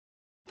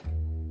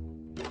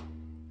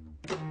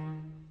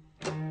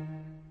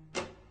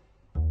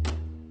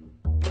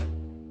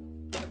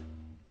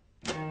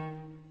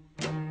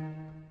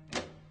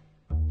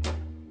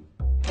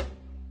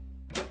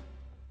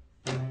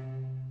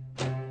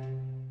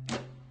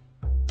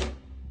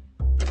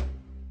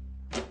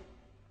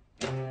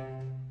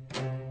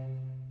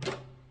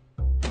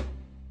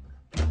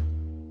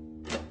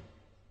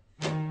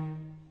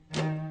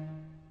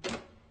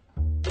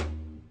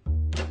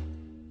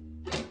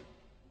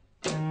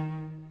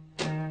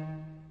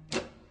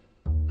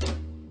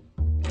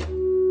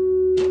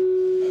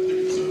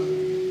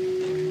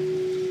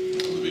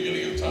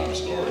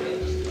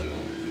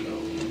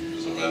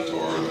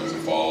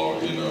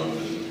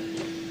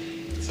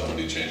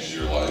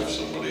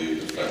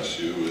affects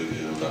you, and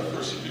you know, that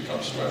person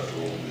becomes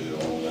special, you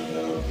know, and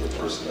the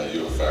person that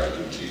you affect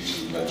and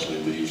teach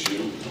eventually leaves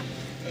you,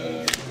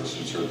 and the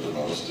person who's hurt the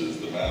most is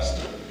the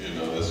master. You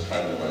know, this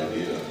kind of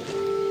idea.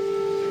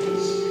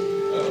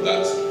 Because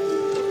that's,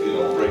 you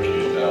know, breaking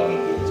it down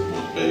into its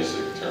most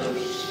basic terms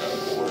is kind of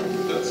boring,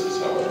 but that's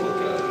just how I look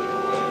at it in a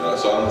way. You know?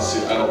 So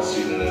I don't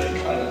see it in any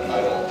kind of,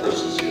 I don't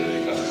personally see it in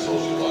any kind of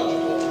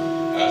sociological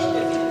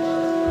aspect of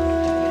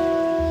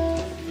America.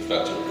 If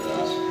that's what you're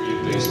asking.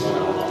 Based on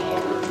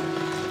Hubbard,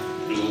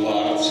 there's a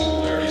lot of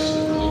similarities to the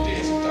early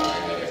days of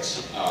Dianetics.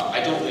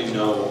 I don't really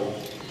know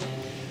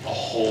a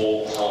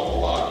whole hell of a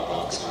lot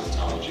about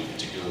Scientology,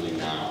 particularly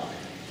now,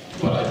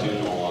 but I do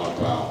know a lot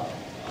about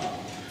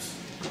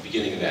the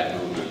beginning of that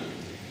movement,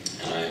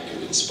 and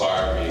it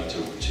inspired me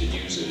to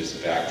use it as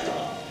a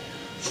backdrop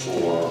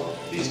for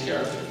these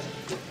characters.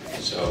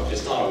 So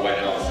it's not a white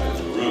elephant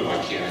in the room.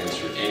 I can't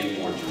answer any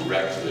more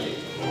directly,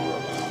 or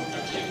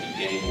I can't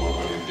be any more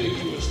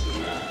unambiguous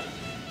than that.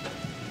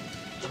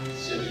 He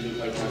said he looked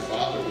like my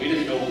father. We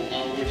didn't know.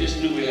 We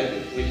just knew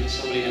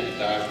somebody had to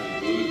die from the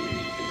blues. We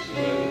didn't think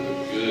somebody would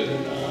look good.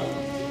 And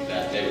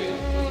that day we had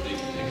a big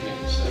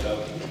picnic set up.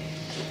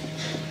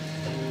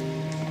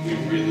 We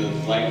really, the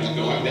light was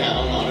going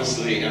down,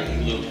 honestly,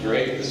 and he looked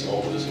great, this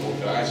old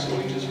guy. So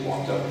we just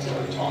walked up and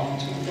started talking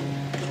to him.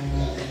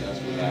 That's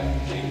where that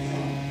came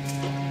from.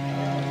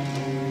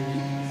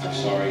 I'm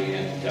sorry he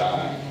had to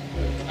die,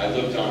 but I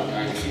looked on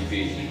IMDb.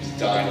 He's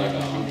died like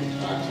 100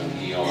 times on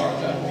ER.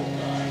 That old guy.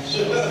 So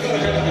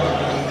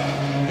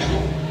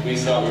we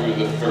thought we were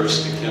the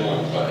first to kill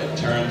him, but it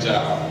turns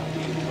out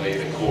he played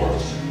a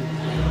corpse.